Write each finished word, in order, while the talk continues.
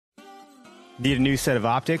Need a new set of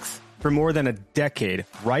optics? For more than a decade,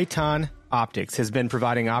 Right-On Optics has been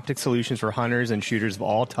providing optic solutions for hunters and shooters of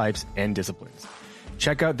all types and disciplines.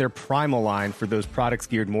 Check out their Primal line for those products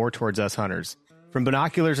geared more towards us hunters. From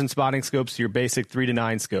binoculars and spotting scopes to your basic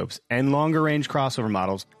 3-9 scopes and longer range crossover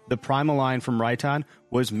models, the Primal line from Right-On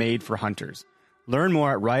was made for hunters. Learn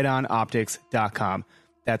more at rightonoptics.com.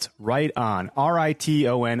 That's Right-On,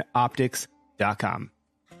 R-I-T-O-N optics.com.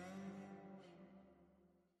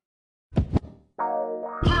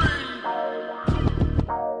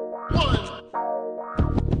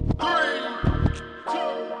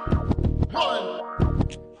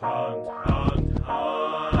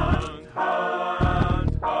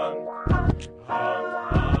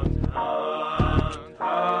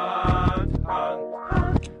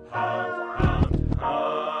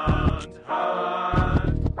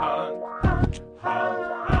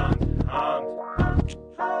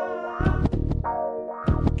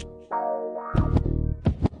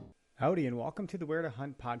 Howdy, and welcome to the Where to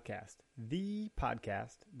Hunt podcast, the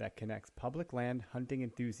podcast that connects public land hunting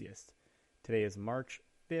enthusiasts. Today is March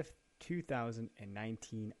 5th,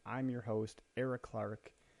 2019. I'm your host, Eric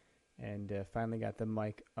Clark, and finally got the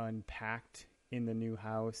mic unpacked in the new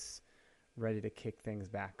house, ready to kick things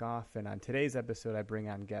back off. And on today's episode, I bring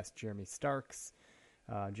on guest Jeremy Starks.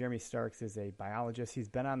 Jeremy Starks is a biologist. He's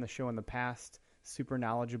been on the show in the past, super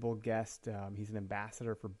knowledgeable guest. He's an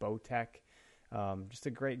ambassador for Bowtech. Just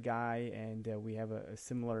a great guy, and we have a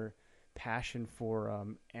similar passion for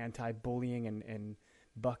anti-bullying and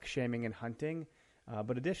buck shaming and hunting.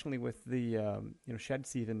 But additionally, with the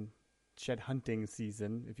shed hunting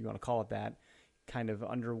season, if you want to call it that, kind of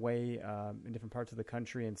underway in different parts of the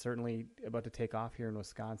country, and certainly about to take off here in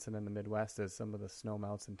Wisconsin and the Midwest as some of the snow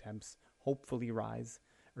melts and temps hopefully rise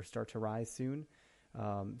or start to rise soon.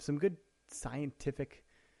 Some good scientific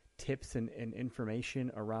tips and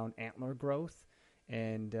information around antler growth,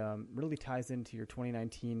 and really ties into your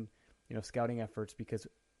 2019 scouting efforts, because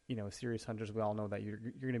serious hunters, we all know that you're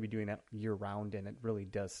going to be doing that year round, and it really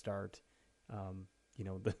does start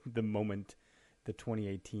the moment the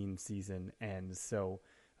 2018 season ends. So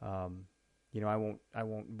I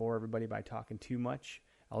won't bore everybody by talking too much.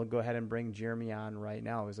 I'll go ahead and bring Jeremy on right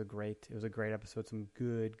now. It was a great episode, some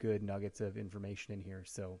good nuggets of information in here,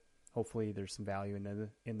 so hopefully there's some value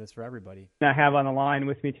in this for everybody. I have on the line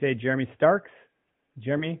with me today Jeremy Starks.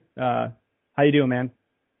 Jeremy, how you doing, man?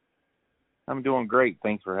 I'm doing great.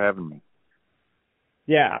 Thanks for having me.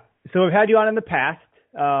 Yeah. So we've had you on in the past,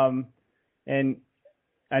 and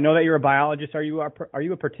I know that you're a biologist. Are you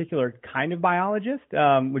a particular kind of biologist?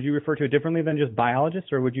 Would you refer to it differently than just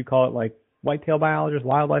biologist, or would you call it like whitetail biologist,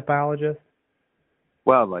 wildlife biologist?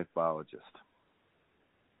 Wildlife biologist.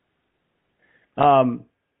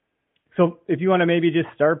 So if you want to maybe just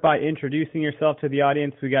start by introducing yourself to the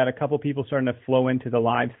audience. We got a couple people starting to flow into the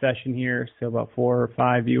live session here, so about 4 or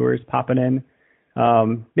 5 viewers popping in.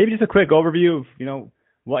 Maybe just a quick overview of,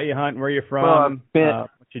 what you hunt, where you're from, what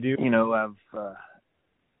you do.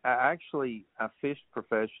 I fished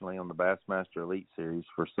professionally on the Bassmaster Elite Series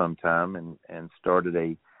for some time, and started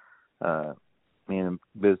me and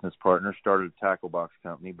a business partner started a tackle box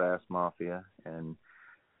company, Bass Mafia, and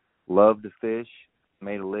loved to fish.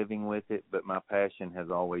 Made a living with it, but my passion has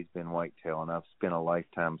always been whitetail, and I've spent a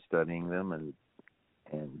lifetime studying them, and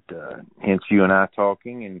hence you and I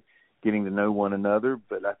talking and getting to know one another.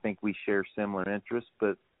 But I think we share similar interests.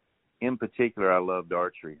 But in particular, I loved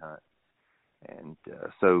archery hunt, and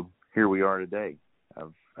so here we are today.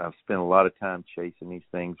 I've spent a lot of time chasing these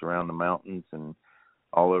things around the mountains and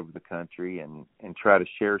all over the country, and try to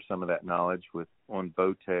share some of that knowledge on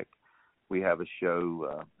Bowtech. We have a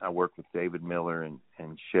show. I work with David Miller and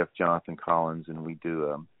Chef Jonathan Collins, and we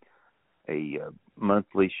do a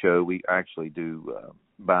monthly show. We actually do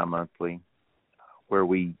bi-monthly, where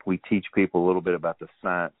we teach people a little bit about the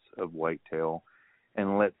science of whitetail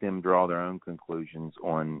and let them draw their own conclusions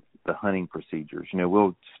on the hunting procedures.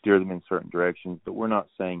 We'll steer them in certain directions, but we're not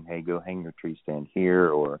saying, hey, go hang your tree stand here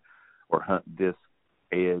or hunt this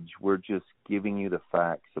edge. We're just giving you the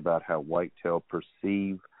facts about how whitetail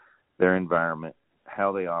perceive their environment,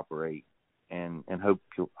 how they operate, and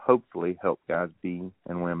hopefully help guys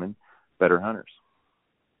and women better hunters.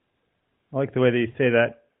 I like the way that you say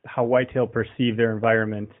that, how whitetail perceive their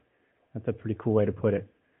environment. That's a pretty cool way to put it.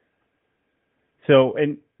 So,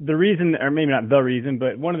 and the reason, or maybe not the reason,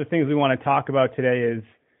 but one of the things we want to talk about today is,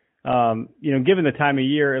 given the time of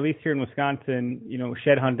year, at least here in Wisconsin,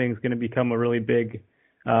 shed hunting is going to become a really big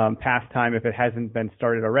pastime if it hasn't been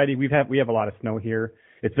started already. We have a lot of snow here.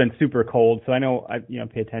 It's been super cold, so I know I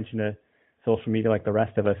pay attention to social media like the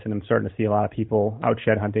rest of us, and I'm starting to see a lot of people out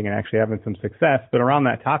shed hunting and actually having some success. But around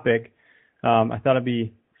that topic, I thought it'd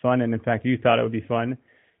be fun, and in fact, you thought it would be fun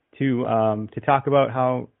to talk about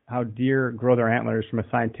how deer grow their antlers from a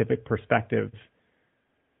scientific perspective.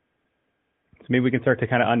 So maybe we can start to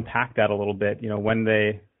kind of unpack that a little bit. You know, when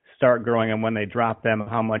they start growing and when they drop them,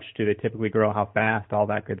 how much do they typically grow, how fast, all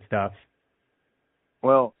that good stuff.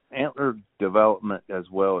 Well, antler development as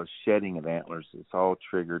well as shedding of antlers is all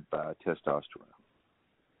triggered by testosterone.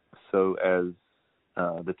 So as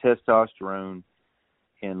the testosterone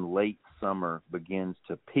in late summer begins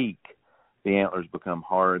to peak, the antlers become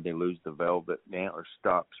hard, they lose the velvet, the antler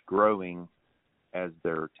stops growing as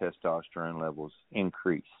their testosterone levels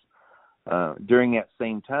increase. During that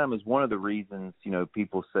same time is one of the reasons, you know,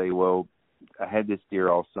 people say, well, I had this deer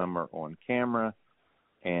all summer on camera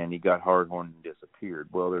and he got hard-horned and disappeared.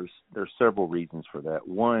 Well, there's several reasons for that.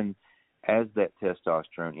 One, as that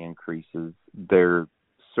testosterone increases, their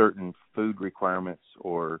certain food requirements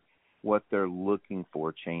or what they're looking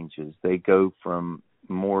for changes. They go from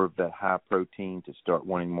more of that high protein to start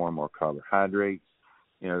wanting more and more carbohydrates.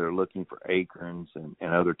 You know, they're looking for acorns and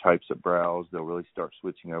other types of browse. They'll really start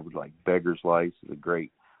switching over to like beggar's lice is a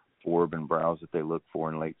great forb and browse that they look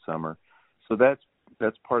for in late summer. So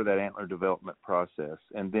that's part of that antler development process.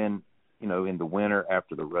 And then, you know, in the winter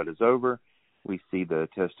after the rut is over, we see the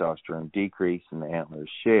testosterone decrease and the antlers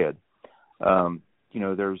shed. You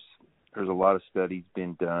know, there's a lot of studies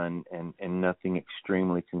been done and nothing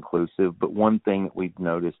extremely conclusive. But one thing that we've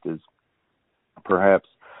noticed is perhaps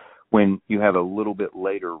when you have a little bit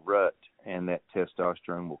later rut and that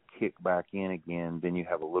testosterone will kick back in again, then you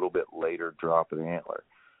have a little bit later drop of the antler.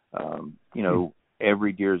 You know,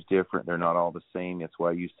 every deer is different. They're not all the same. That's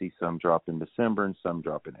why you see some drop in December and some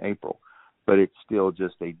drop in April. But it's still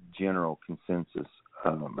just a general consensus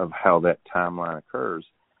of how that timeline occurs.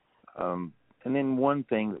 And then one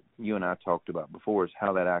thing that you and I talked about before is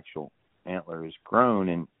how that actual antler is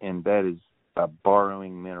grown, and that is by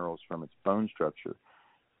borrowing minerals from its bone structure.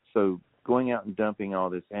 So going out and dumping all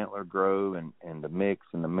this antler grow and the mix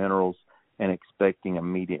and the minerals and expecting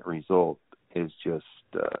immediate result is just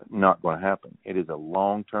not going to happen. It is a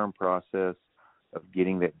long-term process of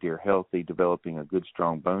getting that deer healthy, developing a good,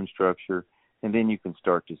 strong bone structure, and then you can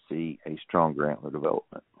start to see a stronger antler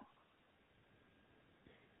development.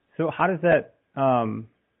 So how does that?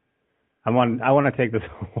 I want to take this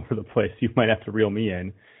all over the place. You might have to reel me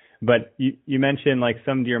in, but you mentioned like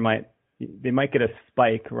some deer might get a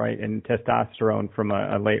spike, right, in testosterone from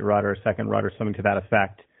a late rut or a second rut or something to that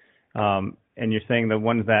effect. And you're saying the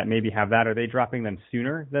ones that maybe have that, are they dropping them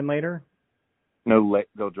sooner than later? No,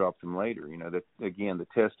 they'll drop them later. You know, again, the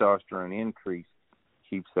testosterone increase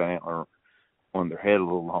keeps the antler on their head a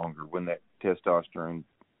little longer. When that testosterone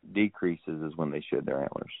decreases is when they shed their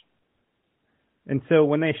antlers. And so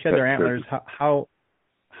when they shed their antlers, how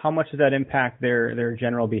much does that impact their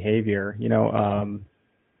general behavior? You know,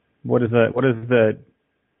 what is the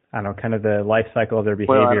I don't know, kind of the life cycle of their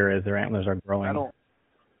behavior as their antlers are growing?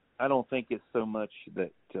 I don't think it's so much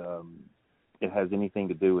that it has anything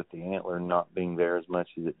to do with the antler not being there as much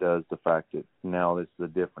as it does the fact that now this is a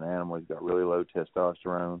different animal. He's got really low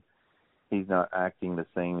testosterone. He's not acting the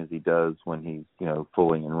same as he does when he's, you know,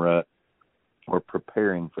 fully in rut or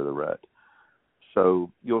preparing for the rut.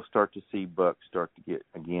 So you'll start to see bucks start to get,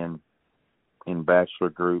 again, in bachelor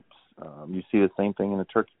groups. You see the same thing in the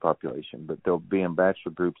turkey population, but they'll be in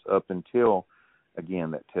bachelor groups up until,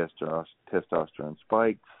 again, that testosterone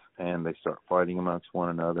spikes and they start fighting amongst one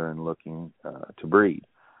another and looking to breed.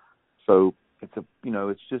 So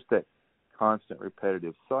it's just that constant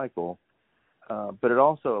repetitive cycle. But it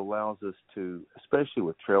also allows us to, especially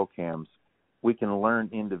with trail cams, we can learn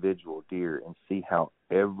individual deer and see how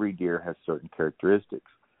every deer has certain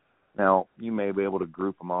characteristics. Now, you may be able to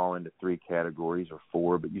group them all into 3 categories or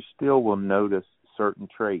 4, but you still will notice certain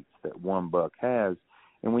traits that one buck has.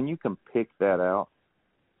 And when you can pick that out,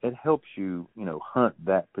 it helps you, hunt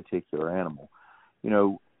that particular animal.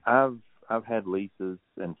 I've had leases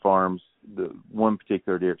and farms. The one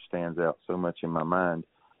particular deer that stands out so much in my mind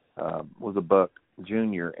was a buck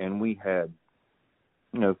junior, and we had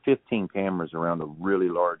 15 cameras around a really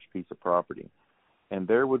large piece of property. And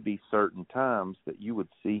there would be certain times that you would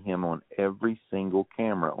see him on every single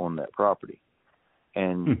camera on that property.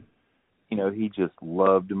 And, he just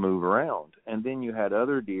loved to move around. And then you had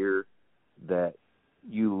other deer that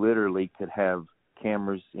you literally could have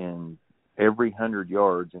cameras in every 100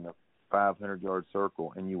 yards in a 500-yard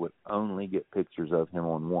circle, and you would only get pictures of him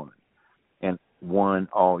on one. And one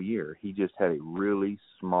all year. He just had a really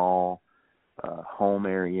small home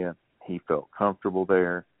area. He felt comfortable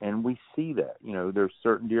there, and we see that. There's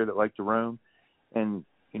certain deer that like to roam, and,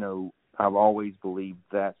 I've always believed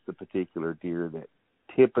that's the particular deer that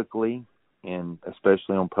typically and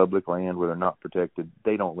especially on public land where they're not protected,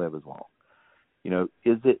 they don't live as long.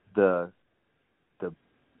 Is it the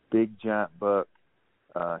big giant buck?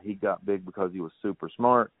 He got big because he was super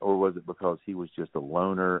smart, or was it because he was just a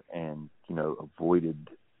loner and avoided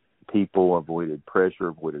people, avoided pressure,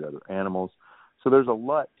 avoided other animals? So there's a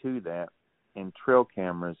lot to that, and trail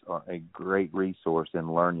cameras are a great resource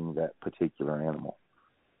in learning that particular animal.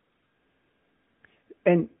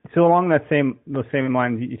 And so along those same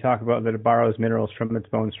lines, you talk about that it borrows minerals from its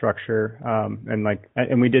bone structure,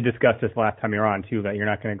 and we did discuss this last time you were on too, that you're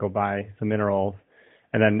not going to go buy some minerals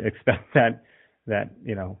and then expect that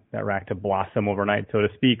rack to blossom overnight, so to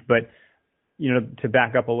speak. But to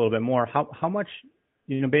back up a little bit more, how much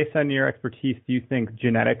based on your expertise, do you think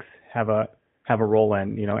genetics have a role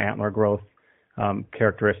in antler growth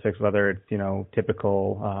characteristics, whether it's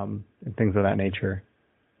typical and things of that nature?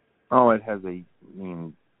 Oh, it has the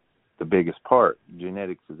biggest part.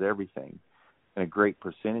 Genetics is everything. And a great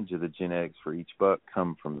percentage of the genetics for each buck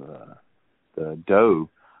come from the doe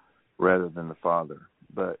rather than the father.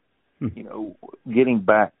 But, getting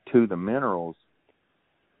back to the minerals,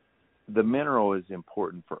 the mineral is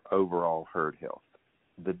important for overall herd health.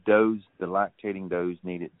 The lactating does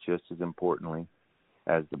need it just as importantly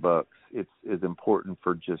as the bucks. It's as important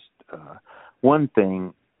for just one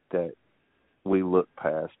thing that we look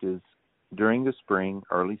past is during the spring,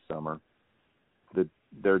 early summer,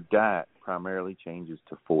 their diet primarily changes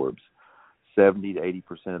to forbs. 70 to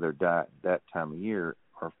 80% of their diet that time of year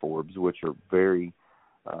are forbs, which are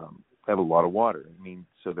have a lot of water.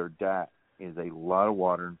 So their diet is a lot of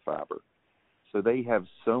water and fiber. So they have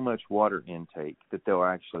so much water intake that they'll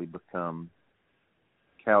actually become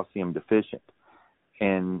calcium deficient.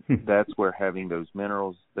 And that's where having those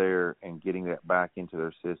minerals there and getting that back into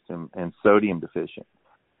their system, and sodium deficient.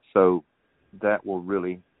 So that will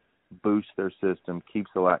really boost their system, keeps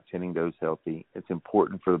the lactating does healthy. It's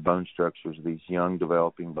important for the bone structures of these young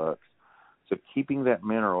developing bucks. So keeping that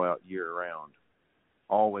mineral out year round,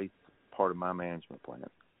 always part of my management plan.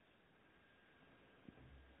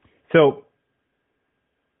 So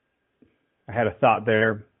I had a thought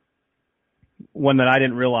there, one that I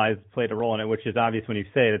didn't realize played a role in it, which is obvious when you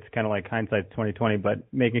say it. It's kind of like hindsight's 2020, but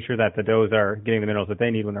making sure that the does are getting the minerals that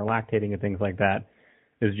they need when they're lactating and things like that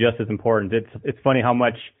is just as important. It's funny how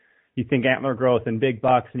much you think antler growth and big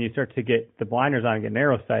bucks, and you start to get the blinders on and get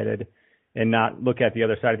narrow-sighted and not look at the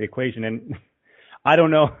other side of the equation. And I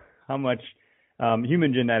don't know how much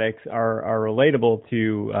human genetics are relatable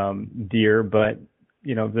to deer, but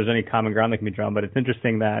if there's any common ground that can be drawn. But it's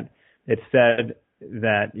interesting that it's said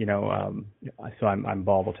that so I'm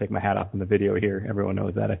bald. I'll take my hat off in the video here. Everyone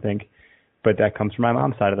knows that, I think. But that comes from my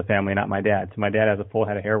mom's side of the family, not my dad. So my dad has a full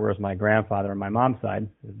head of hair, whereas my grandfather on my mom's side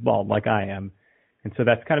is bald like I am. And so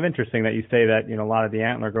that's kind of interesting that you say that, a lot of the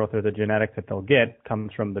antler growth or the genetics that they'll get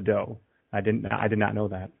comes from the doe. I did not know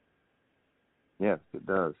that. Yes, it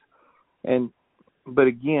does. But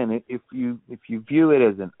again, if you view it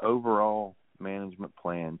as an overall management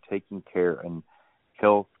plan, taking care and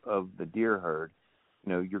health of the deer herd,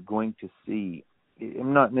 you're going to see.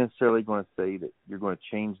 I'm not necessarily going to say that you're going to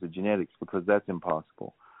change the genetics, because that's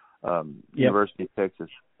impossible. University of Texas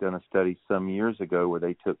done a study some years ago where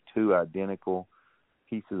they took two identical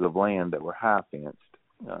pieces of land that were high fenced.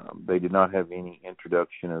 They did not have any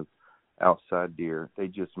introduction of outside deer. They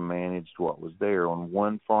just managed what was there. On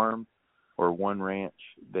one farm or one ranch,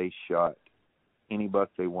 they shot any buck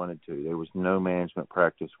they wanted to. There was no management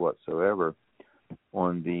practice whatsoever.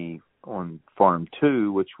 On farm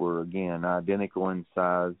 2, which were again identical in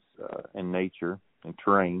size and nature and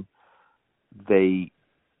terrain, they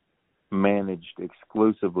managed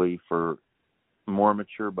exclusively for more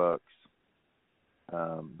mature bucks.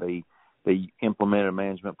 They implemented a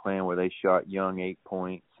management plan where they shot young 8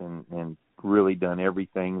 points and really done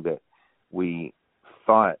everything that we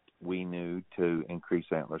thought we knew to increase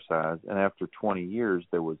antler size. And after 20 years,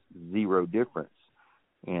 there was zero difference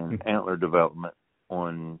in antler development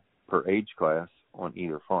per age class on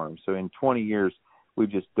either farm. So in 20 years, we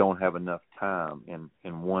just don't have enough time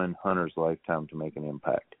in one hunter's lifetime to make an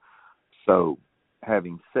impact. So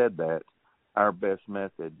having said that, our best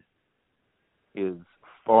method is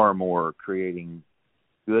far more creating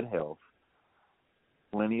good health,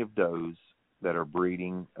 plenty of does that are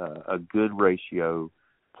breeding, a good ratio,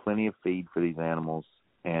 plenty of feed for these animals,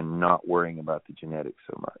 and not worrying about the genetics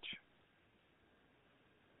so much.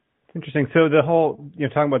 Interesting. So the whole,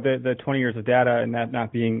 talking about the 20 years of data and that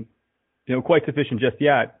not being, quite sufficient just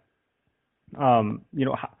yet.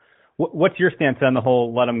 What's your stance on the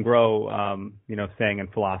whole "let them grow," saying and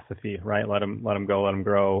philosophy, right? Let them go, let them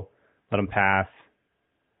grow, let them pass,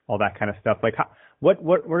 all that kind of stuff. Like, What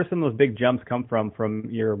where do some of those big jumps come from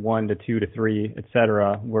year 1 to 2 to 3, et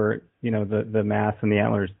cetera, where, the mass and the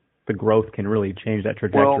antlers, the growth can really change that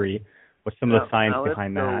trajectory? Well, What's some of the science now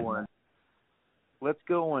behind that? Let's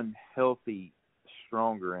go on healthy,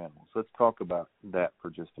 stronger animals. Let's talk about that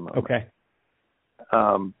for just a moment. Okay.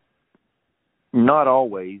 Not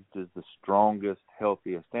always does the strongest,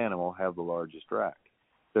 healthiest animal have the largest rack.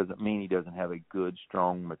 Doesn't mean he doesn't have a good,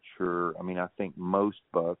 strong, mature. I think most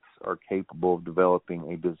bucks are capable of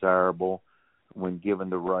developing a desirable, when given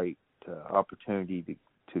the right opportunity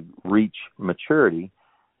to reach maturity,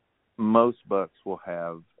 most bucks will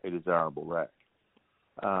have a desirable rack.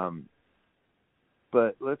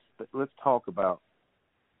 But let's talk about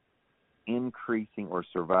increasing or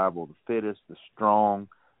survival of the fittest, the strong,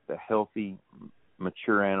 the healthy,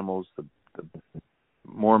 mature animals, the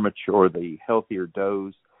more mature, the healthier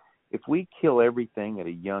does. If we kill everything at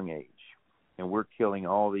a young age, and we're killing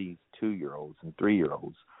all these 2-year-olds and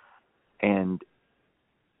 3-year-olds, and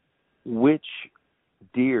which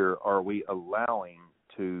deer are we allowing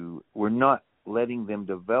to, we're not letting them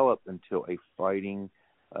develop until a fighting,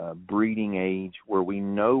 breeding age where we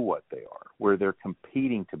know what they are, where they're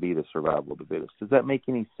competing to be the survival of the fittest. Does that make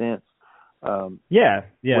any sense? Yeah,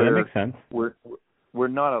 that makes sense. We're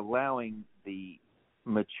not allowing the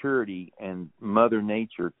maturity and Mother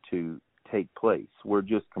Nature to take place. We're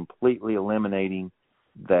just completely eliminating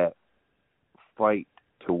that fight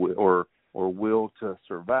to or will to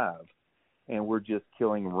survive, and we're just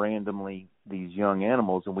killing randomly these young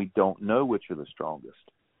animals, and we don't know which are the strongest.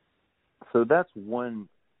 So that's one,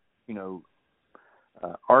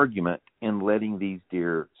 argument in letting these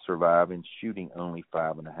deer survive and shooting only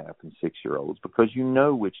 5.5 and 6-year-olds, because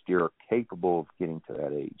which deer are capable of getting to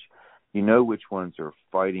that age. Which ones are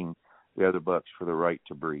fighting the other bucks for the right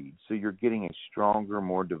to breed. So you're getting a stronger,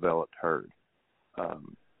 more developed herd.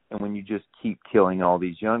 And when you just keep killing all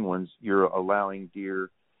these young ones, you're allowing deer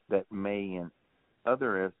that may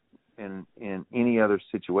in any other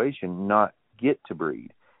situation not get to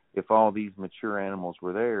breed. If all these mature animals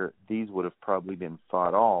were there, these would have probably been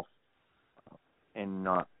fought off and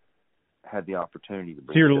not had the opportunity to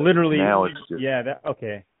breed. So you're literally, now it's just,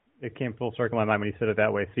 okay. It came full circle in my mind when you said it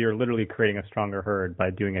that way. So you're literally creating a stronger herd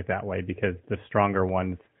by doing it that way, because the stronger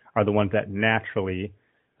ones are the ones that naturally,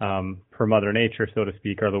 per Mother Nature, so to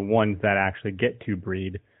speak, are the ones that actually get to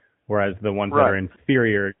breed, whereas the ones that are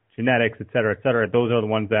inferior genetics, et cetera, those are the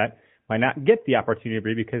ones that might not get the opportunity to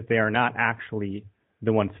breed because they are not actually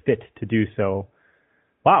the ones fit to do so.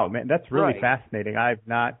 Wow, man, that's really fascinating. I've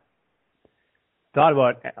not thought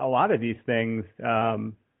about a lot of these things.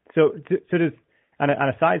 So does, on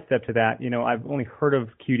a side step to that, I've only heard of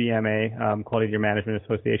QDMA, Quality Deer Management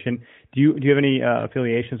Association. Do you have any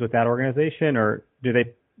affiliations with that organization, or do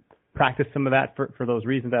they practice some of that for those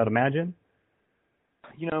reasons, I would imagine?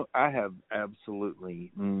 I have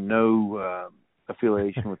absolutely no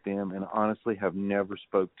affiliation with them, and honestly have never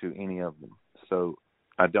spoke to any of them. So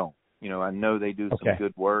I don't. I know they do some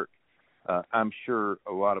good work. I'm sure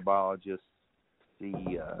a lot of biologists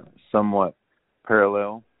see somewhat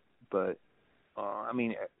parallel, but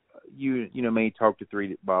you may talk to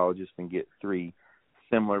 3 biologists and get 3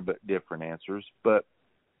 similar but different answers. But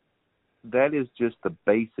that is just the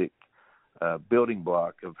basic building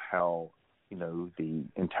block of how the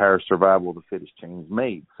entire survival of the fittest chain is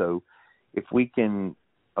made. So if we can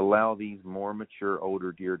allow these more mature,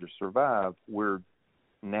 older deer to survive, we're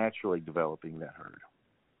naturally developing that herd.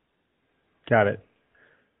 Got it.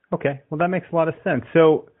 Okay. Well, that makes a lot of sense.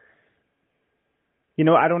 So,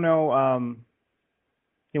 I don't know.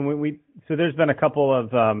 So there's been a couple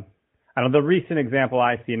of, the recent example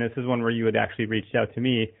I see, and this is one where you had actually reached out to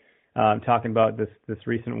me, talking about this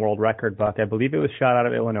recent world record buck. I believe it was shot out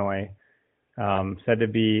of Illinois, said to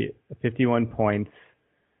be 51 points.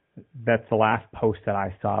 That's the last post that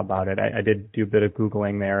I saw about it. I did do a bit of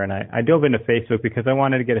Googling there, and I dove into Facebook because I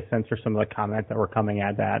wanted to get a sense for some of the comments that were coming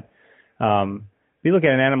at that. If you look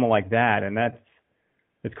at an animal like that, and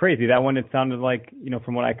it's crazy. That one, it sounded like,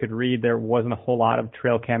 from what I could read, there wasn't a whole lot of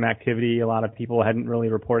trail cam activity. A lot of people hadn't really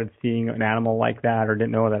reported seeing an animal like that or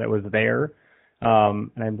didn't know that it was there.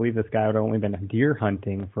 And I believe this guy had only been deer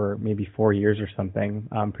hunting for maybe 4 years or something.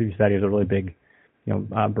 Previous to that, he was a really big,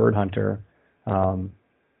 bird hunter.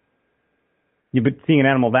 But seeing an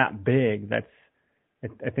animal that big,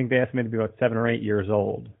 I think they estimated to be about 7 or 8 years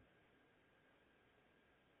old.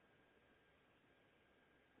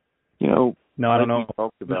 No, I don't know.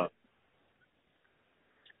 Talked about.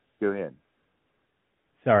 Go ahead.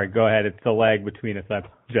 Sorry, go ahead. It's the lag between us. I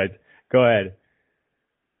apologize. Go ahead.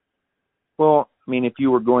 Well, if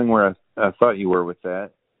you were going where I thought you were with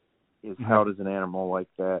that, is how does an animal like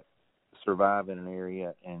that survive in an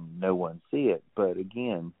area and no one see it. But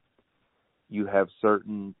again, you have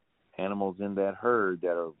certain animals in that herd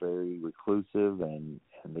that are very reclusive, and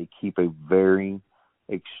they keep a very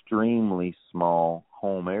extremely small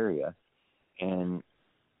home area and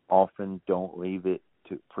often don't leave it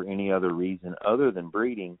for any other reason other than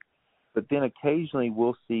breeding. But then occasionally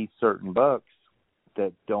we'll see certain bucks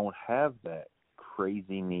that don't have that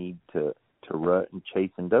crazy need to rut and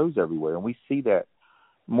chasing does everywhere. And we see that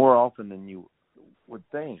more often than you would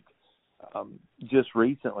think. Just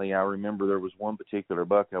recently, I remember there was one particular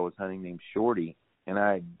buck I was hunting named Shorty, and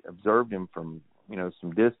I observed him from,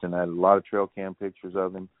 some distance. I had a lot of trail cam pictures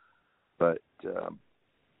of him. But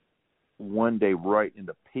one day, right in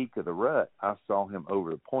the peak of the rut, I saw him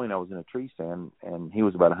over the point. I was in a tree stand, and he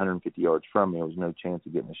was about 150 yards from me. There was no chance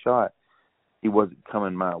of getting a shot. He wasn't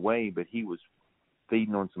coming my way, but he was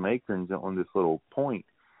feeding on some acorns on this little point,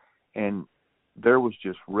 and there was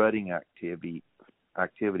just rutting activity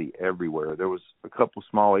everywhere. There was a couple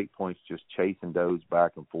small 8 points just chasing does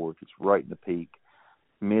back and forth. It's right in the peak,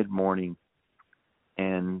 mid-morning,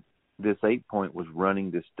 and this 8 point was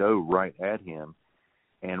running this doe right at him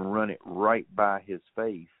and run it right by his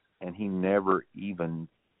face, and he never even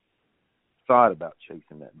thought about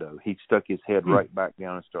chasing that doe. He stuck his head right back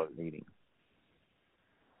down and started eating.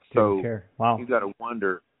 So wow. You got to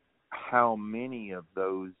wonder how many of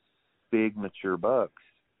those big mature bucks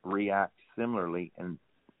react similarly, and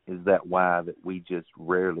is that why that we just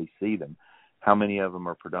rarely see them? How many of them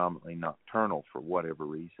are predominantly nocturnal for whatever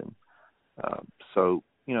reason? So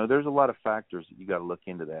there's a lot of factors that you got to look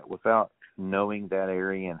into that without knowing that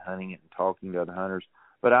area and hunting it and talking to other hunters.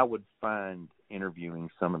 But I would find interviewing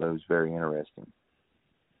some of those very interesting.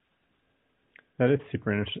 That is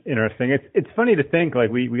super interesting. It's funny to think like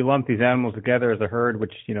we lump these animals together as a herd,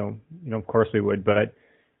 which of course we would, but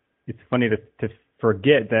it's funny to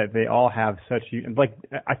forget that they all have such, like,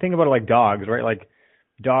 I think about it like dogs, right? Like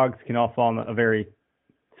dogs can all fall in a very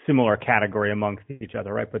similar category amongst each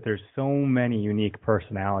other, right? But there's so many unique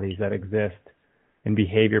personalities that exist and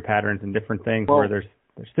behavior patterns and different things where there's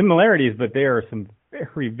similarities, but there are some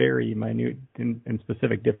very, very minute and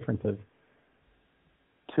specific differences.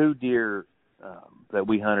 Two deer that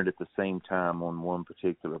we hunted at the same time on one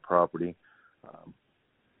particular property.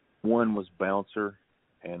 One was Bouncer,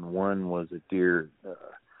 and one was a deer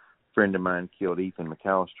friend of mine killed, Ethan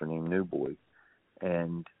McAllister, named New Boy.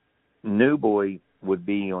 And New Boy would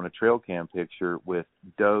be on a trail cam picture with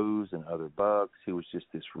does and other bucks. He was just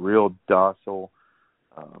this real docile.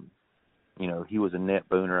 He was a net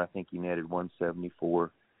booner. I think he netted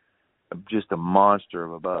 174. Just a monster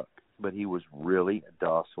of a buck. But he was really a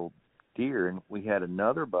docile deer. And we had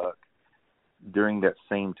another buck during that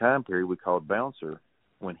same time period we called Bouncer.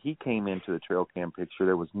 When he came into the trail cam picture,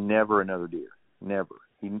 there was never another deer. Never.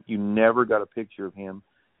 You never got a picture of him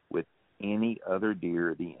with any other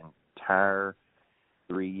deer the entire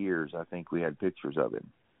 3 years. I think we had pictures of him.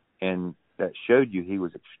 And that showed you he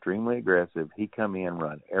was extremely aggressive. He come in,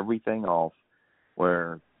 run everything off,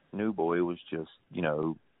 where New Boy was just,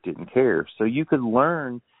 didn't care. So you could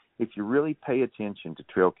learn, if you really pay attention to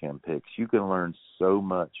trail cam pics, you can learn so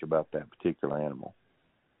much about that particular animal.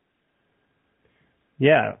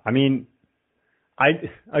 Yeah, I mean, this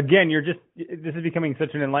is becoming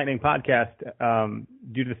such an enlightening podcast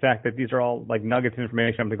due to the fact that these are all like nuggets of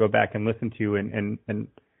information I'm going to go back and listen to and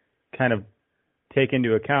kind of take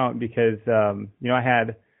into account because, I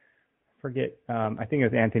think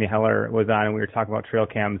it was Anthony Heller was on and we were talking about trail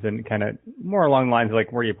cams and kind of more along the lines of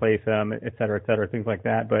like where you place them, et cetera, things like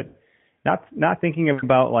that. But not thinking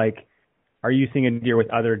about like, are you seeing a deer with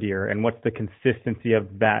other deer and what's the consistency of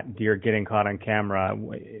that deer getting caught on camera?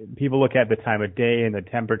 People look at the time of day and the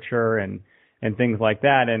temperature and things like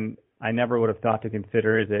that. And I never would have thought to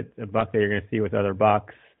consider, is it a buck that you're going to see with other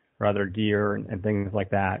bucks or other deer and things like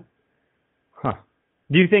that? Huh.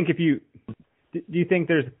 Do you think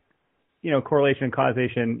there's, correlation and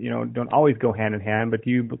causation, don't always go hand in hand, but do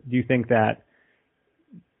you think that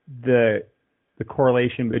the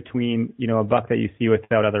correlation between, a buck that you see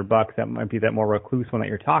without other bucks, that might be that more recluse one that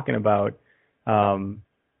you're talking about. Do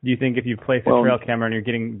you think if you place a trail camera and you're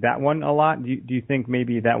getting that one a lot, do you think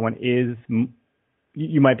maybe that one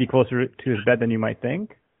you might be closer to his bed than you might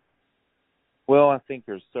think? Well, I think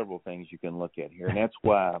there's several things you can look at here, and that's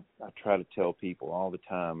why I try to tell people all the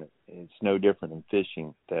time, it's no different than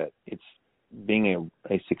fishing, that it's being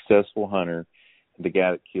a successful hunter, the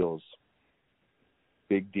guy that kills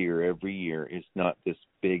big deer every year is not this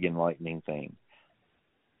big enlightening thing.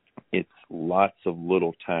 It's lots of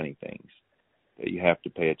little tiny things that you have to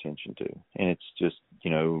pay attention to. And it's just,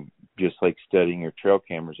 just like studying your trail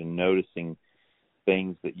cameras and noticing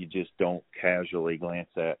things that you just don't casually glance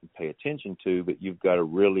at and pay attention to, but you've got to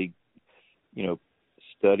really,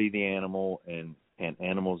 study the animal and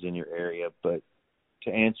animals in your area. But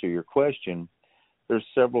to answer your question, there's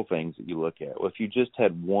several things that you look at. Well, if you just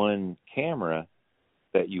had one camera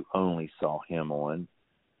that you only saw him on,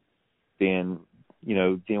 then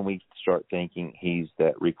we start thinking he's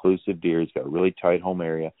that reclusive deer. He's got a really tight home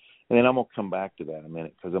area. And then I'm going to come back to that in a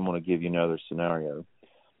minute because I'm going to give you another scenario.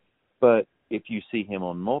 But if you see him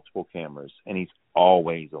on multiple cameras and he's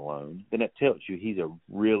always alone, then it tells you he's a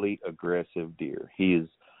really aggressive deer. He is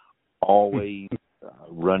always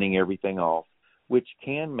running everything off, which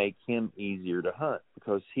can make him easier to hunt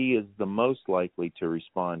because he is the most likely to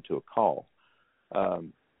respond to a call.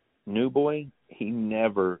 New Boy, you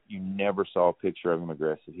never saw a picture of him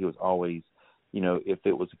aggressive. He was always, if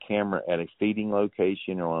it was a camera at a feeding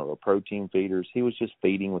location or one of the protein feeders, he was just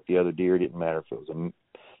feeding with the other deer. It didn't matter if it was a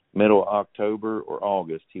middle of October or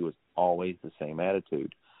August, he was always the same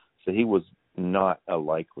attitude. So he was not a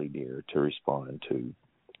likely deer to respond to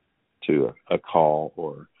a call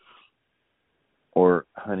or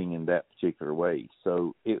hunting in that particular way.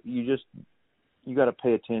 So you got to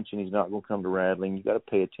pay attention. He's not going to come to rattling. You got to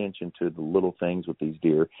pay attention to the little things with these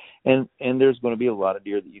deer. And there's going to be a lot of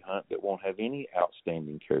deer that you hunt that won't have any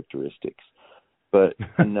outstanding characteristics. But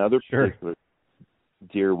another particular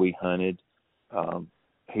deer we hunted,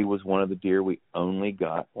 he was one of the deer we only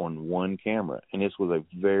got on one camera. And this was a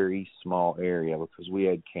very small area because we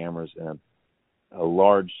had cameras in a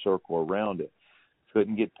large circle around it.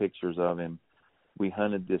 Couldn't get pictures of him. We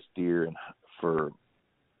hunted this deer for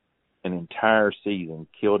an entire season,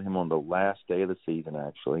 killed him on the last day of the season,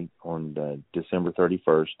 actually, on December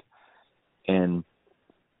 31st. And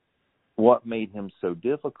what made him so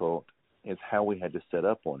difficult is how we had to set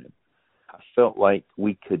up on him. I felt like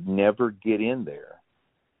we could never get in there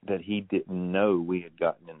that he didn't know we had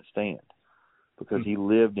gotten in the stand because he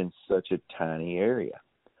lived in such a tiny area.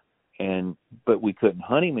 But we couldn't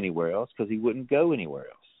hunt him anywhere else because he wouldn't go anywhere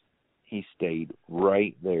else. He stayed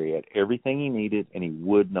right there. He had everything he needed, and he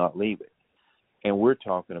would not leave it. And we're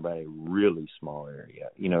talking about a really small area,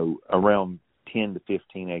 around 10 to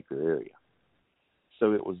 15 acre area.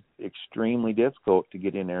 So it was extremely difficult to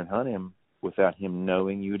get in there and hunt him without him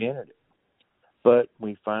knowing you'd entered it. But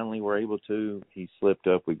we finally were able to. He slipped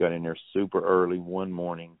up. We got in there super early one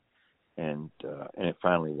morning, and it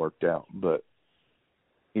finally worked out. But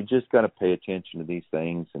you just got to pay attention to these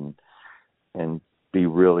things and be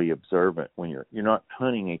really observant when you're not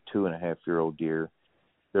hunting a 2.5-year-old deer.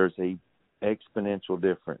 There's a exponential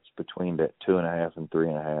difference between that 2.5 and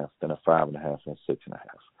 3.5 than a 5.5 and a 6.5.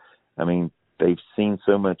 I mean, they've seen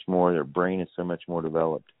so much more. Their brain is so much more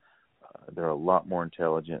developed. They're a lot more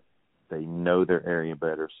intelligent. They know their area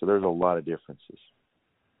better. So there's a lot of differences.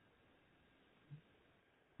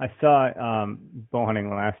 I saw bow hunting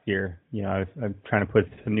last year. I was trying to put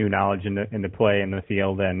some new knowledge into play in the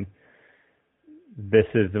field, and this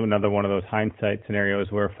is another one of those hindsight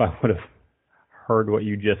scenarios where if I would have heard what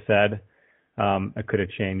you just said, I could have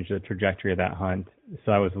changed the trajectory of that hunt.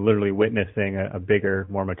 So I was literally witnessing a bigger,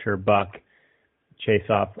 more mature buck chase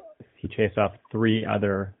off 3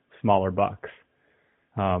 other smaller bucks.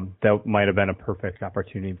 That might have been a perfect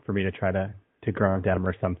opportunity for me to try to grunt at him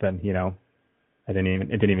or something. It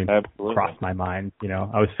didn't even Absolutely. cross my mind.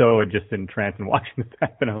 I was so just entranced in watching this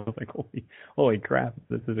happen. I was like, holy crap,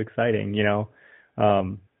 this is exciting.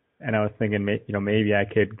 And I was thinking, maybe I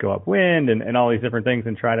could go upwind and all these different things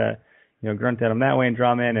and try to, grunt at them that way and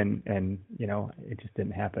draw them in, and it just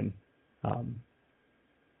didn't happen.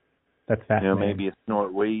 That's fascinating. Maybe a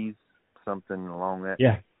snort wheeze, something along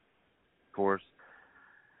that course.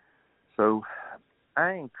 So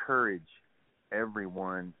I encourage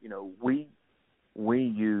everyone, we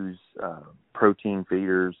use protein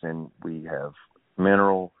feeders, and we have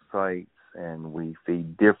mineral sites, and we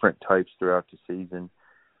feed different types throughout the season.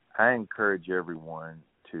 I encourage everyone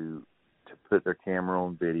to put their camera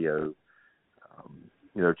on video,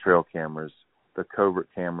 trail cameras. The covert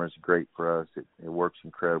camera is great for us. It works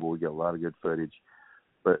incredible. We get a lot of good footage.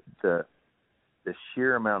 But the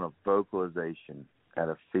sheer amount of vocalization at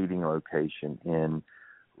a feeding location in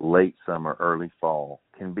late summer, early fall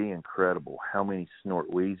can be incredible. How many snort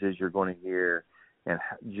wheezes you're going to hear, and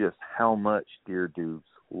just how much deer do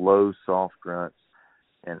low, soft grunts,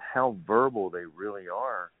 and how verbal they really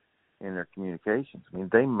are in their communications. I mean,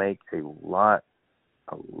 they make a lot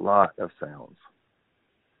of sounds.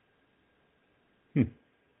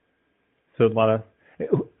 So a lot of,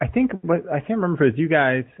 I think, I can't remember if it was you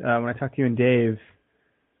guys, when I talked to you and Dave,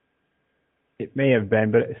 it may have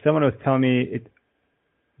been, but someone was telling me,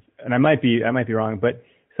 and I might be wrong, but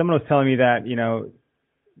someone was telling me that,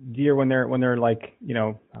 deer when they're like,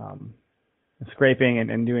 scraping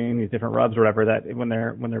and doing these different rubs or whatever, that when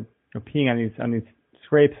they're peeing on these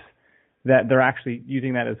scrapes, that they're actually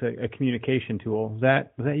using that as a communication tool. Was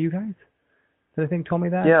that you guys? Did I think told me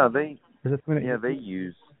that? Yeah, they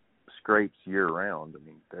use scrapes year round. I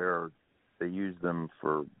mean, they use them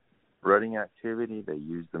for rutting activity. They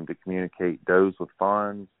use them to communicate does with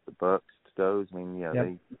fawns, the bucks to does. I mean, yeah, yep.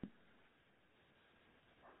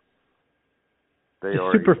 they just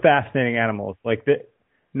are super fascinating animals. Like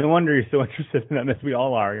no wonder you're so interested in them, as we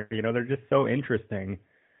all are. They're just so interesting.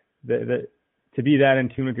 To be that in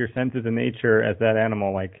tune with your senses and nature as that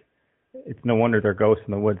animal, like, it's no wonder they're ghosts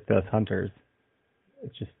in the woods to us hunters.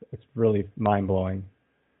 It's really mind blowing.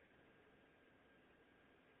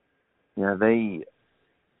 Yeah,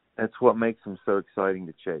 that's what makes them so exciting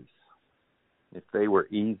to chase. If they were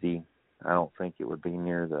easy, I don't think it would be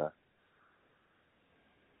near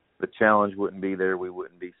the challenge wouldn't be there. We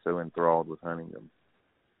wouldn't be so enthralled with hunting them.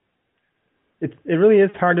 It really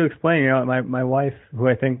is hard to explain. My wife, who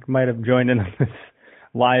I think might have joined in on this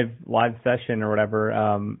live session or whatever,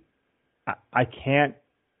 I can't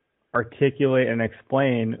articulate and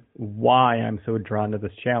explain why I'm so drawn to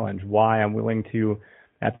this challenge, why I'm willing to,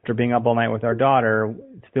 after being up all night with our daughter,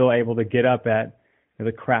 still able to get up at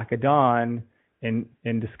the crack of dawn in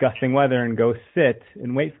disgusting weather and go sit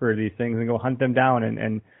and wait for these things and go hunt them down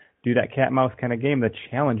and do that cat mouse kind of game. The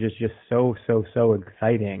challenge is just so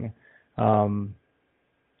exciting. And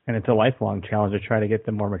it's a lifelong challenge to try to get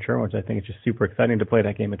them more mature, which I think is just super exciting to play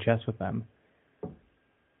that game of chess with them.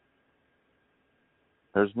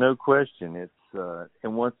 There's no question. It's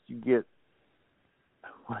and once you get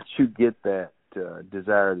that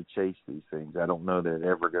desire to chase these things, I don't know that it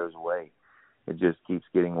ever goes away. It just keeps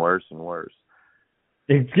getting worse and worse.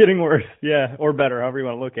 It's getting worse, yeah, or better, however you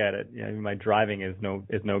want to look at it. My driving is no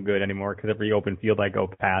good anymore because every open field I go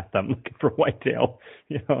past, I'm looking for whitetail.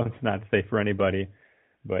 It's not safe for anybody,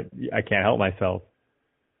 but I can't help myself.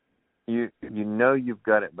 You've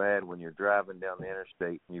got it bad when you're driving down the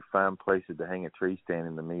interstate and you find places to hang a tree stand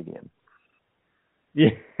in the median. Yeah,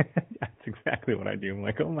 that's exactly what I do. I'm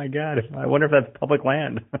like, oh my God, I wonder if that's public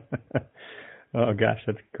land. Oh gosh,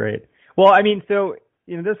 that's great. Well, I mean, so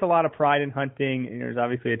there's a lot of pride in hunting, and there's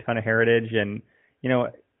obviously a ton of heritage, and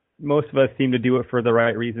most of us seem to do it for the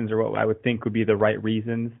right reasons, or what I would think would be the right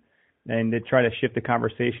reasons. And to try to shift the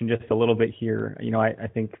conversation just a little bit here, I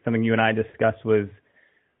think something you and I discussed was,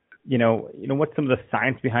 what's some of the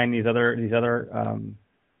science behind these other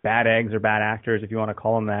bad eggs or bad actors, if you want to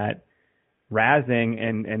call them that, razzing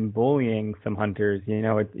and bullying some hunters.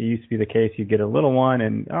 It used to be the case, you get a little one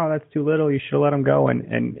and, oh, that's too little, you should let him go.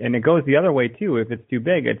 And it goes the other way too. If it's too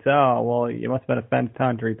big, it's, oh, well, you must have been a fenced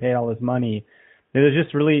hunter, he paid all this money. There's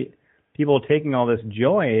just really people taking all this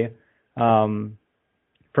joy from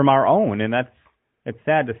our own. And it's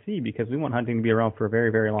sad to see, because we want hunting to be around for a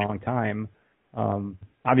very, very long time.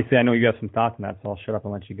 Obviously, I know you have some thoughts on that, so I'll shut up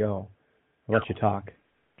and let you go. I'll let you talk.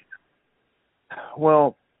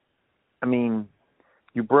 Well, I mean,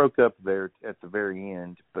 you broke up there at the very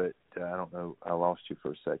end, but I don't know, I lost you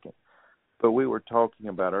for a second. But we were talking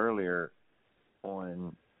about earlier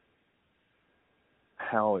on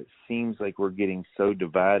how it seems like we're getting so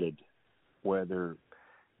divided, whether,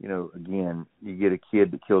 again, you get a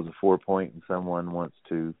kid that kills a 4-point and someone wants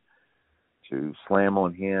to slam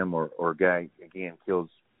on him, or a guy, again, kills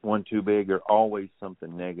one too big, or always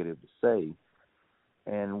something negative to say.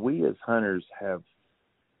 And we as hunters have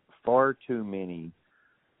far too many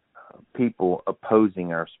people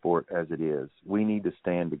opposing our sport as it is. We need to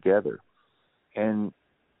stand together. And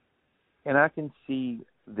I can see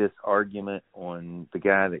this argument on the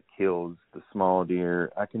guy that kills the small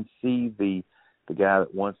deer. I can see the guy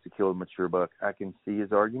that wants to kill a mature buck. I can see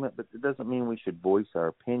his argument, but it doesn't mean we should voice our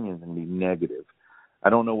opinions and be negative. I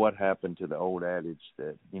don't know what happened to the old adage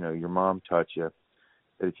that, your mom taught you,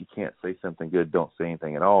 that if you can't say something good, don't say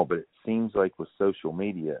anything at all. But it seems like with social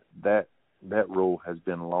media, that rule has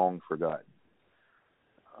been long forgotten.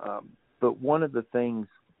 But one of the things,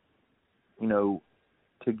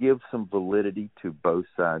 to give some validity to both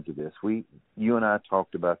sides of this, you and I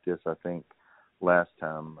talked about this, I think, last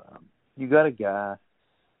time. You got a guy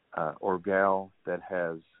or gal that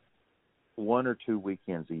has 1 or 2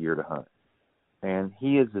 weekends a year to hunt. And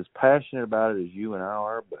he is as passionate about it as you and I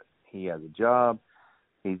are, but he has a job,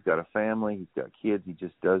 he's got a family, he's got kids, he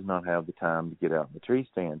just does not have the time to get out in the tree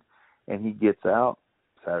stand. And he gets out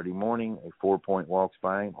Saturday morning, a 4-point walks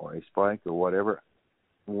by him, or a spike, or whatever.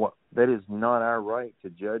 That is not our right to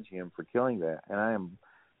judge him for killing that, and I am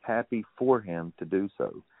happy for him to do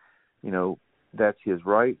so. that's his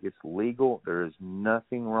right. It's legal. There is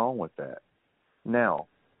nothing wrong with that. Now,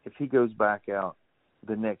 if he goes back out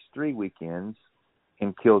the next 3 weekends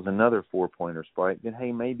and kills another 4-pointer spike, then,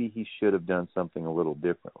 hey, maybe he should have done something a little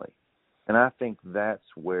differently. And I think that's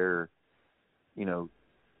where,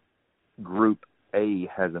 Group A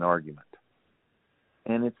has an argument.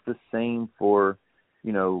 And it's the same for,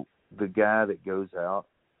 the guy that goes out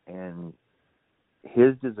and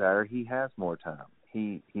his desire, he has more time.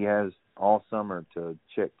 He has all summer to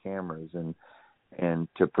check cameras and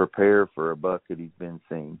to prepare for a buck that he's been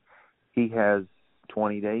seeing. He has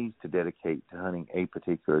 20 days to dedicate to hunting a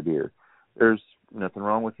particular deer. There's nothing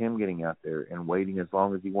wrong with him getting out there and waiting as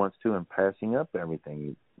long as he wants to and passing up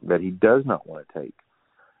everything that he does not want to take.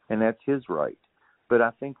 And that's his right. But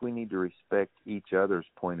I think we need to respect each other's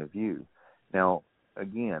point of view. Now,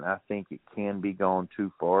 again, I think it can be gone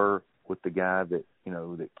too far with the guy that,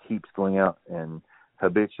 that keeps going out and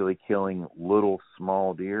habitually killing little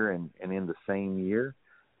small deer and in the same year,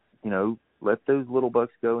 let those little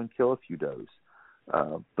bucks go and kill a few does.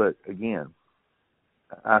 But again,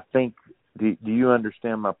 I think, do you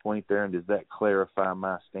understand my point there? And does that clarify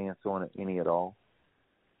my stance on it any at all?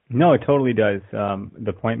 No, it totally does.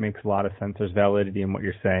 The point makes a lot of sense. There's validity in what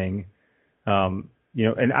you're saying.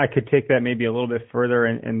 And I could take that maybe a little bit further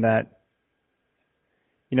in that,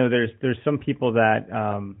 there's some people that,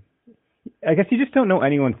 I guess you just don't know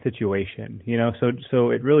anyone's situation, so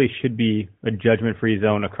it really should be a judgment-free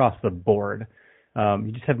zone across the board.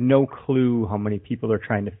 You just have no clue how many people they're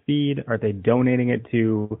trying to feed. Are they donating it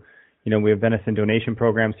to, we have venison donation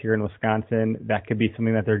programs here in Wisconsin. That could be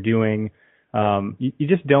something that they're doing. You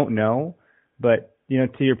just don't know. But, to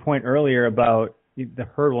your point earlier about the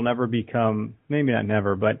herd will never become, maybe not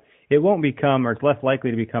never, but it won't become, or it's less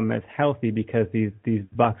likely to become as healthy because these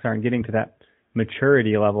bucks aren't getting to that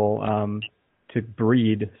maturity level to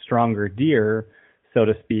breed stronger deer, so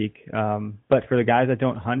to speak. But for the guys that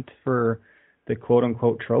don't hunt for the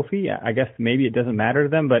quote-unquote trophy, I guess maybe it doesn't matter to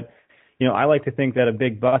them. But, I like to think that a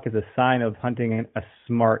big buck is a sign of hunting a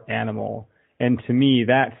smart animal. And to me,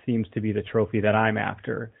 that seems to be the trophy that I'm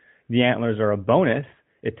after. The antlers are a bonus.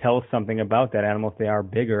 It tells something about that animal if they are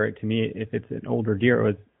bigger. To me, if it's an older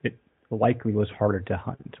deer, it likely was harder to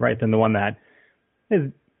hunt, right, than the one that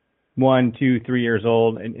is 1, 2, 3 years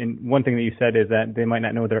old. And one thing that you said is that they might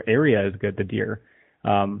not know their area is good, the deer.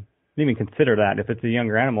 Didn't even consider that. If it's a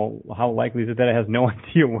younger animal, how likely is it that it has no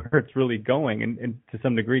idea where it's really going, and to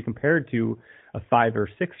some degree compared to a 5 or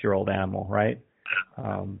 6 year old animal, right?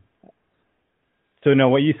 So no,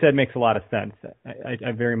 what you said makes a lot of sense.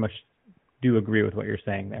 I very much do agree with what you're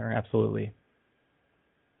saying there. Absolutely.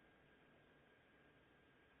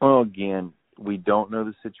 Well, again, we don't know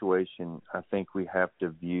the situation. I think we have to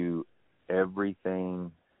view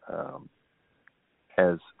everything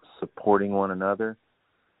as supporting one another.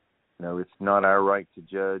 It's not our right to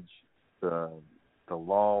judge the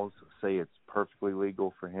laws, say it's perfectly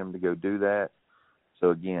legal for him to go do that. So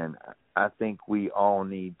again, I think we all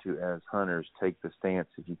need to, as hunters, take the stance.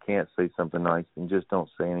 If you can't say something nice, then just don't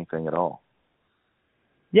say anything at all.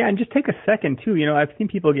 Yeah, and just take a second, too. I've seen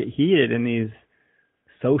people get heated in these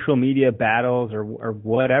social media battles or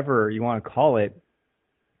whatever you want to call it.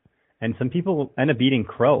 And some people end up eating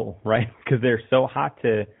crow, right? Because they're so hot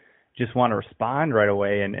to just want to respond right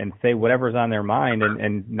away and say whatever's on their mind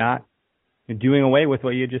and not doing away with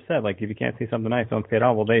what you just said. Like, if you can't say something nice, don't say it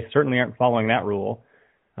all. Well, they certainly aren't following that rule.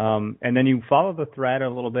 And then you follow the thread a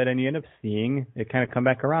little bit and you end up seeing it kind of come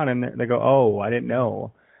back around and they go, oh, I didn't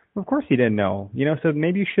know. Well, of course you didn't know. So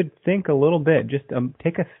maybe you should think a little bit. Just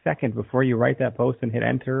take a second before you write that post and hit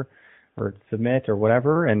enter or submit or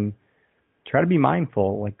whatever, and try to be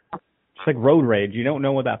mindful. Like, just like road rage, you don't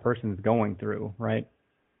know what that person's going through, right?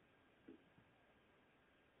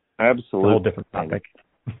 Absolutely. It's a whole different topic.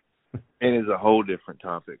 It is a whole different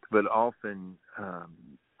topic. But often,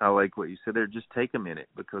 I like what you said there, just take a minute,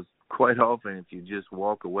 because quite often if you just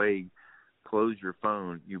walk away, close your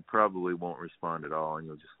phone, you probably won't respond at all and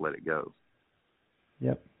you'll just let it go.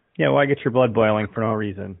 Yep. Yeah, well, I get your blood boiling for no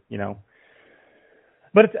reason,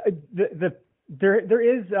 But it's, there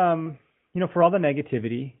is, for all the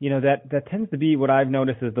negativity, that tends to be what I've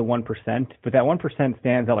noticed is the 1%, but that 1%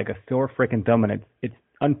 stands out like a sore frickin' thumb, and it's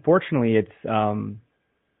unfortunately it's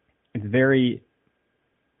very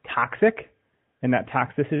toxic, and that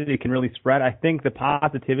toxicity can really spread. I think the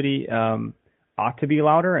positivity ought to be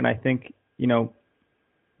louder, and I think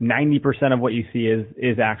 90% of what you see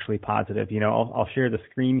is actually positive. I'll share the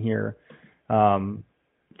screen here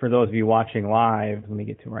for those of you watching live. Let me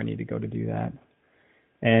get to where I need to go to do that.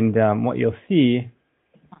 And what you'll see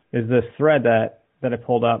is this thread that I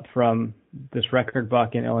pulled up from this record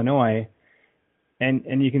buck in Illinois.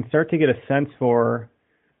 and you can start to get a sense for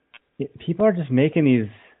people are just making these,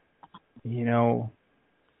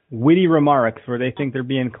 witty remarks where they think they're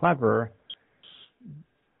being clever,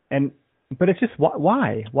 but it's just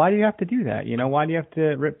why? Why do you have to do that? Why do you have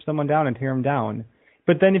to rip someone down and tear them down?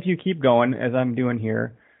 But then if you keep going, as I'm doing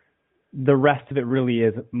here, the rest of it really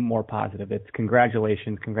is more positive. It's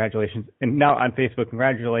congratulations. And now on Facebook,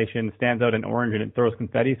 congratulations stands out in orange and it throws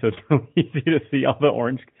confetti, so it's really easy to see all the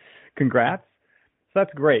orange congrats. So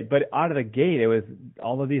that's great. But out of the gate, it was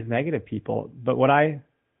all of these negative people. But what I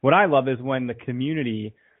love is when the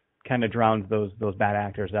community kind of drowns those bad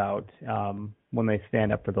actors out, when they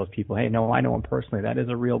stand up for those people. Hey, no, I know him personally. That is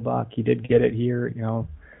a real buck. He did get it here.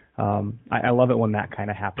 I love it when that kind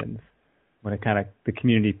of happens, when it kind of the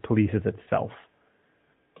community polices itself.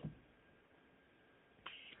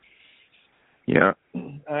 Yeah,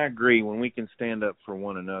 I agree. When we can stand up for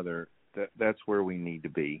one another, that's where we need to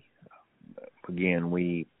be. Again,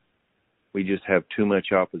 we just have too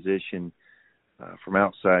much opposition from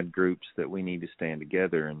outside groups that we need to stand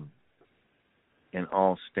together and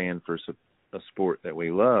all stand for a sport that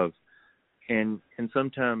we love. And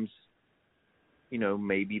sometimes,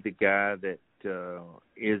 maybe the guy that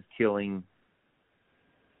is killing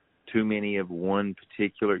too many of one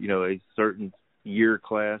particular, a certain year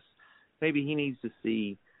class, maybe he needs to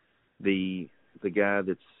see the guy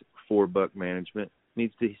that's for buck management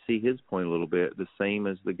needs to see his point a little bit, the same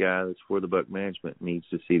as the guy that's for the buck management needs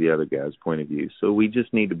to see the other guy's point of view. So we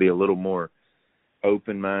just need to be a little more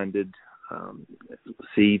open-minded,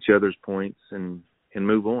 see each other's points, and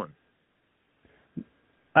move on.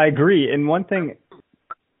 I agree. And one thing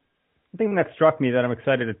that struck me that I'm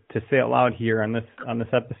excited to say out loud here on this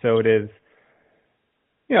episode is,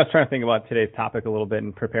 I was trying to think about today's topic a little bit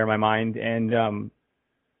and prepare my mind. And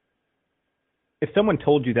if someone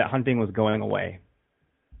told you that hunting was going away,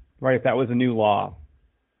 right? If that was a new law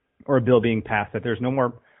or a bill being passed, that there's no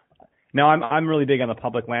more. Now, I'm really big on the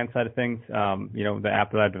public land side of things. The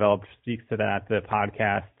app that I've developed speaks to that. The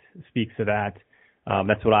podcast speaks to that.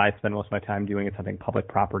 That's what I spend most of my time doing, is hunting public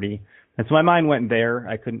property. And so my mind went there.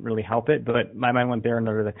 I couldn't really help it, but my mind went there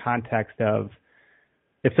under the context of,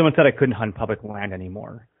 if someone said I couldn't hunt public land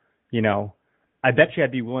anymore, I bet you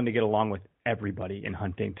I'd be willing to get along with everybody in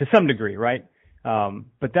hunting to some degree, right?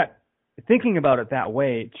 But that, thinking about it that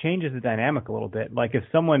way, changes the dynamic a little bit. Like if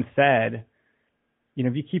someone said,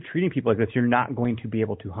 if you keep treating people like this, you're not going to be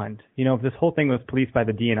able to hunt. If this whole thing was policed by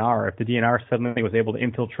the DNR, if the DNR suddenly was able to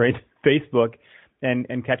infiltrate Facebook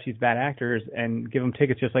and catch these bad actors and give them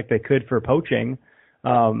tickets just like they could for poaching,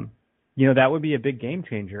 that would be a big game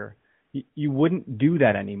changer. You wouldn't do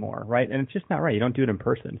that anymore, right? And it's just not right. You don't do it in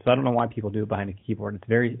person. So I don't know why people do it behind a keyboard.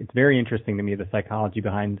 It's very interesting to me, the psychology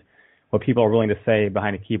behind what people are willing to say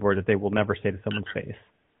behind a keyboard that they will never say to someone's face.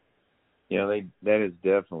 That is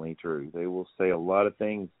definitely true. They will say a lot of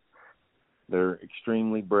things. They're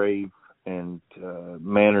extremely brave, and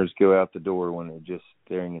manners go out the door when they're just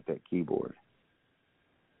staring at that keyboard.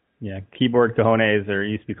 Yeah, keyboard cojones, or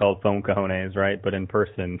used to be called phone cojones, right? But in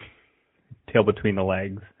person, tail between the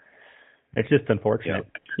legs. It's just unfortunate,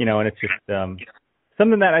 and it's just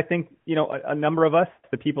something that I think, a number of us,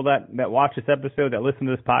 the people that watch this episode, that listen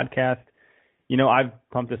to this podcast, I've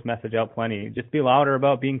pumped this message out plenty. Just be louder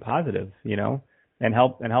about being positive, and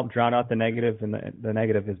help drown out the negative and the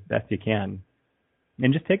negative as best you can.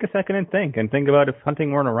 And just take a second and think about, if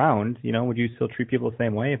hunting weren't around, would you still treat people the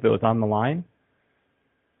same way if it was on the line?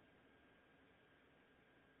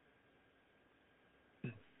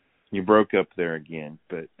 You broke up there again,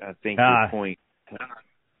 but I think your point,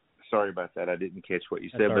 sorry about that, I didn't catch what you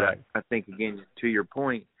said, but right. I think, again, to your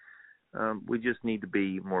point, we just need to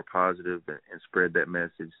be more positive and spread that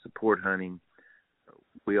message. Support hunting.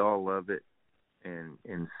 We all love it, and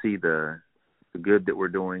see the good that we're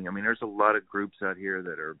doing. I mean, there's a lot of groups out here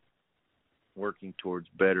that are working towards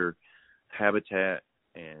better habitat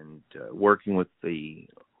and working with the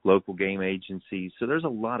local game agencies. So there's a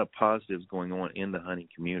lot of positives going on in the hunting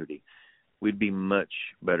community. We'd be much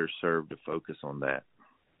better served to focus on that.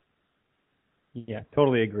 Yeah,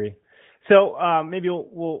 totally agree. So maybe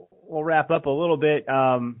we'll wrap up a little bit,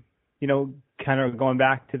 kind of going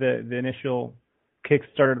back to the initial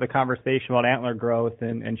kickstarter of the conversation about antler growth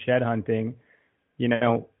and shed hunting.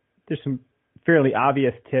 There's some fairly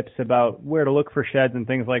obvious tips about where to look for sheds and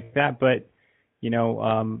things like that, but,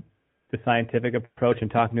 the scientific approach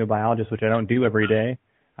and talking to a biologist, which I don't do every day,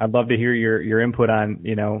 I'd love to hear your input on,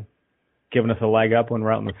 giving us a leg up when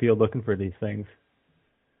we're out in the field looking for these things.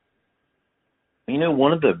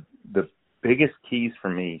 One of the biggest keys for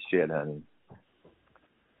me, shed hunting,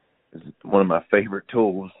 is one of my favorite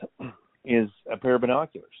tools, is a pair of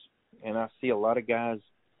binoculars. and I see a lot of guys,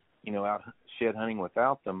 out shed hunting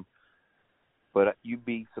without them, but you'd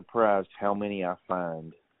be surprised how many I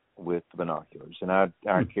find with binoculars. And I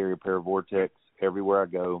carry a pair of Vortex everywhere I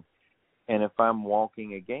go. And if I'm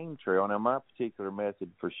walking a game trail, now my particular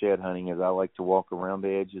method for shed hunting is I like to walk around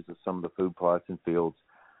the edges of some of the food plots and fields,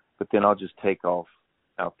 but then I'll just take off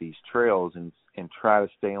out these trails and try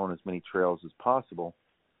to stay on as many trails as possible.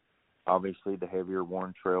 Obviously, the heavier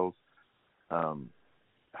worn trails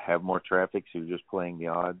have more traffic, so you're just playing the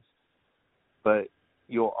odds. But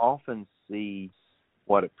you'll often see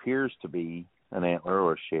what appears to be an antler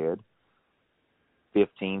or a shed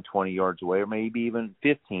 15, 20 yards away, or maybe even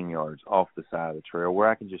 15 yards off the side of the trail, where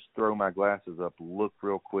I can just throw my glasses up, look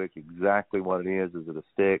real quick exactly what it is it a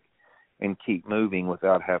stick, and keep moving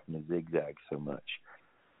without having to zigzag so much.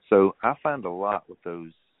 So I find a lot with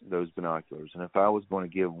those binoculars, and if I was going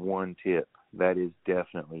to give one tip, that is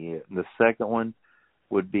definitely it. And the second one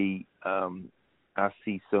would be I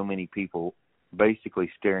see so many people basically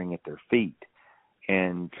staring at their feet,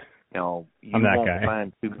 and you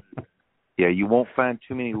won't find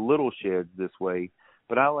too many little sheds this way,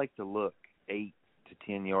 but I like to look 8 to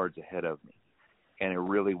 10 yards ahead of me and a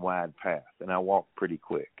really wide path, and I walk pretty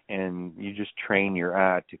quick, and you just train your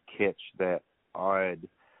eye to catch that odd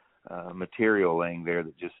material laying there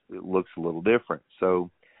that just it looks a little different.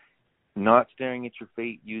 So not staring at your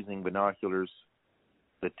feet, using binoculars,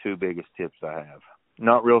 the two biggest tips I have.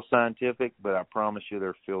 Not real scientific, but I promise you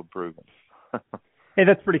they're field proven. Hey,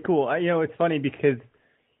 that's pretty cool. It's funny because,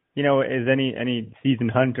 as any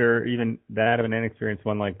seasoned hunter, even that of an inexperienced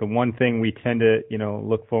one, like the one thing we tend to,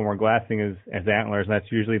 look for when we're glassing is as antlers. And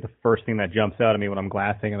that's usually the first thing that jumps out at me when I'm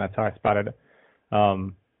glassing, and that's how I spotted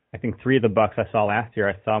I think 3 of the bucks I saw last year,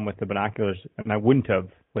 I saw them with the binoculars, and I wouldn't have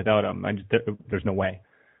without them. There's no way.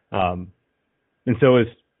 And so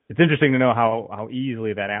it's interesting to know how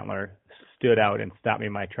easily that antler stood out and stopped me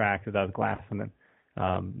in my tracks as I was glassing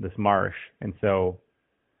this marsh. And so,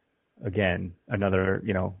 again, another,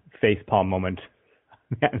 face palm moment.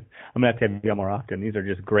 Man, I'm going to have to have you more often. These are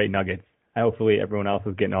just great nuggets. Hopefully everyone else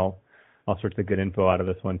is getting all sorts of good info out of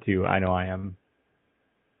this one, too. I know I am.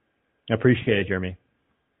 I appreciate it, Jeremy.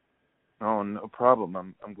 Oh, no problem.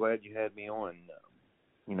 I'm glad you had me on.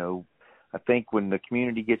 I think when the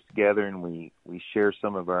community gets together and we share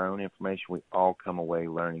some of our own information, we all come away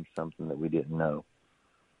learning something that we didn't know.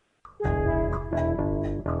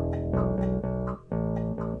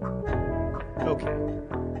 Okay.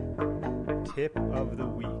 Tip of the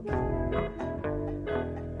week.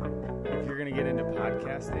 If you're going to get into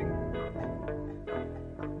podcasting,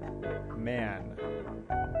 man,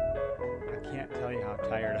 I can't tell you how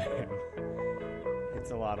tired I am.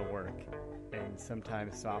 It's a lot of work. And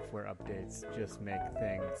sometimes software updates just make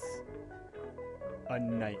things a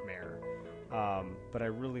nightmare. But I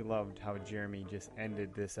really loved how Jeremy just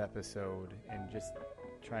ended this episode and just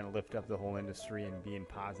trying to lift up the whole industry and being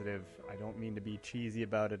positive. I don't mean to be cheesy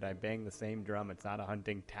about it. I bang the same drum. It's not a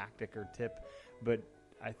hunting tactic or tip, but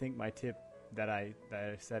I think my tip that I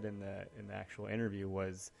said in the actual interview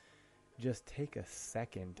was just take a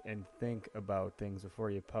second and think about things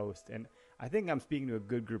before you post. And I think I'm speaking to a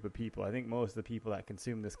good group of people. I think most of the people that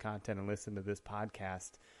consume this content and listen to this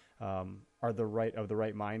podcast are the right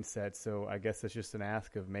mindset. So I guess it's just an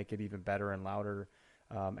ask of make it even better and louder.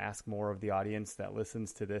 Ask more of the audience that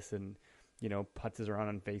listens to this and, putzes around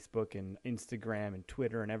on Facebook and Instagram and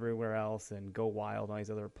Twitter and everywhere else and go wild and all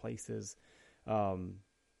these other places.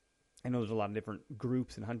 I know there's a lot of different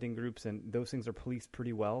groups and hunting groups, and those things are policed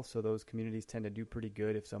pretty well. So those communities tend to do pretty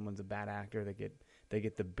good. If someone's a bad actor, they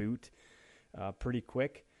get the boot pretty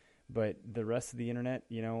quick. But the rest of the internet,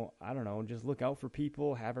 I don't know, just look out for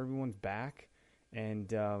people, have everyone's back,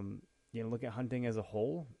 and look at hunting as a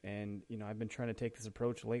whole. And I've been trying to take this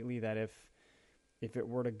approach lately that if it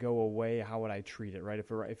were to go away, how would I treat it? Right? If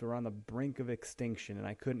it were on the brink of extinction and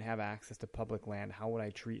I couldn't have access to public land, how would I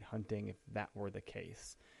treat hunting if that were the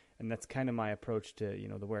case? And that's kind of my approach to,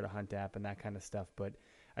 the Where to Hunt app and that kind of stuff. But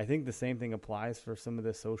I think the same thing applies for some of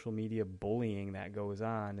the social media bullying that goes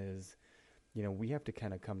on is, we have to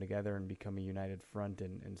kind of come together and become a united front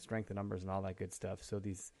and strengthen numbers and all that good stuff. So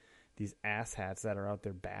these asshats that are out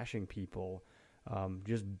there bashing people,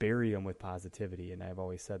 just bury them with positivity. And I've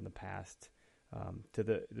always said in the past to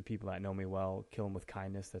the people that know me well, kill them with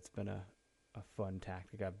kindness. That's been a fun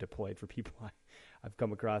tactic I've deployed for people I've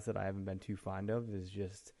come across that I haven't been too fond of, is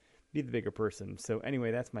just be the bigger person. So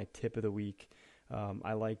anyway, that's my tip of the week.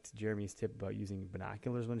 I liked Jeremy's tip about using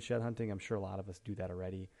binoculars when shed hunting. I'm sure a lot of us do that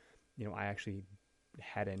already. I actually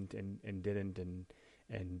hadn't and didn't,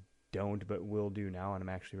 and don't, but will do now, and I'm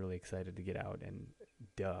actually really excited to get out and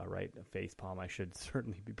right, a face palm. I should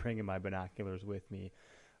certainly be bringing my binoculars with me.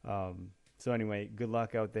 So anyway, good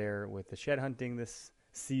luck out there with the shed hunting this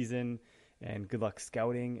season, and good luck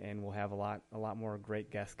scouting, and we'll have a lot more great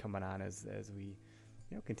guests coming on as we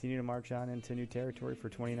continue to march on into new territory for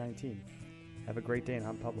 2019. Have a great day and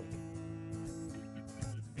hunt public.